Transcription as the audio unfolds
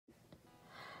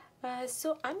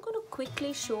So I'm going to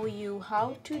quickly show you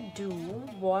how to do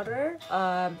water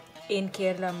in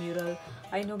Kerala mural.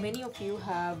 I know many of you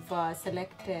have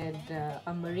selected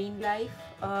a marine life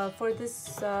for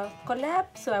this collab,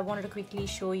 so I wanted to quickly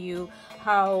show you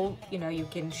how you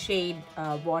can shade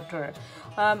water.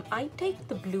 I take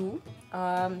the blue.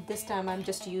 This time I'm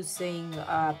just using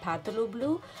Patholo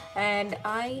blue, and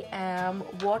I am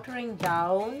watering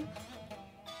down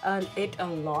it a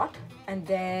lot, and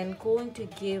then going to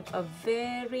give a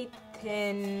very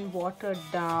thin watered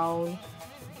down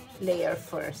layer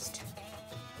first,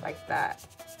 like that.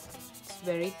 It's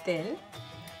very thin,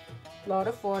 lot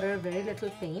of water, very little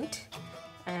paint,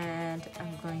 and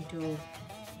I'm going to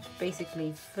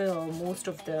basically fill most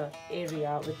of the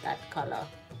area with that color.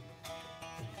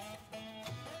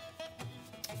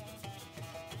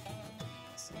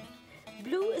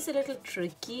 Blue is a little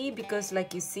tricky because,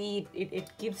 like you see, it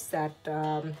gives that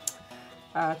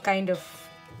kind of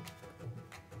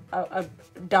a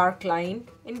dark line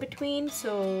in between,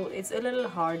 so it's a little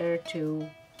harder to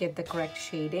get the correct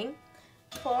shading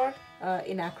for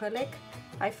in acrylic,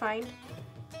 I find,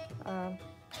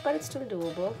 but it's still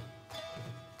doable.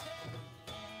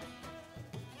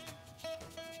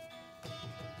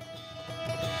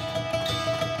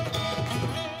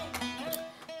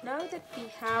 Now that we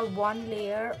have one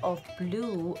layer of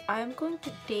blue, I'm going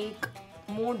to take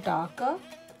more darker,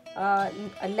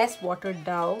 a less watered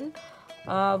down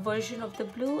version of the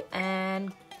blue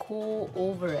and go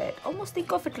over it. Almost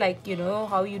think of it like,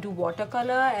 how you do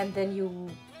watercolor and then you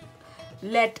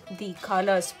let the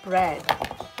color spread,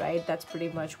 right? That's pretty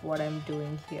much what I'm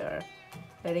doing here.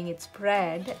 Letting it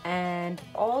spread, and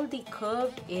all the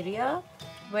curved area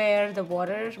where the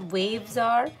water waves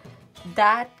are,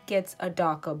 that gets a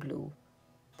darker blue.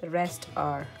 The rest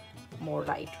are more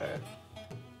lighter.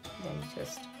 Then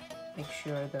just make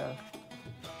sure the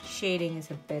shading is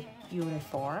a bit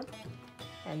uniform,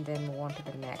 and then move on to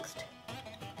the next.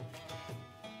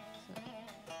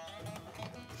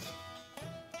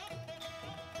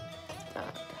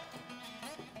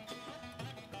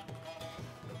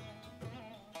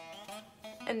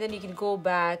 And then you can go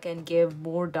back and give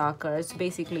more darker. So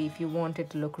basically, if you want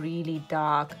it to look really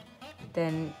dark,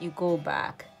 then you go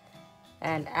back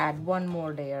and add one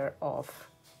more layer of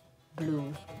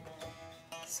blue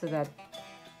so that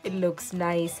it looks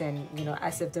nice and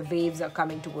as if the waves are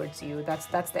coming towards you. That's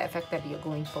the effect that you're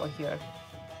going for here.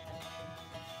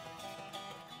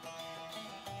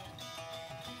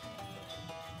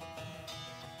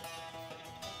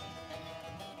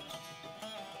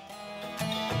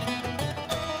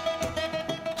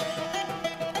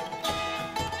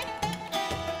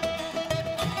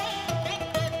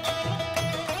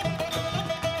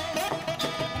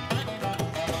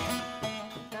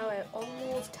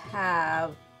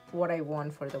 Have what I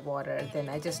want for the water, then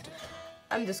I'm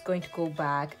just going to go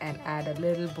back and add a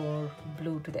little more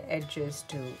blue to the edges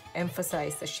to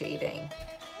emphasize the shading,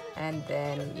 and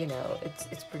then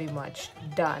it's pretty much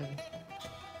done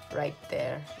right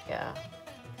there. Yeah.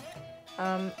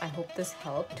 I hope this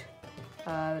helped.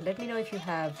 Let me know if you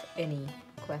have any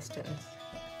questions.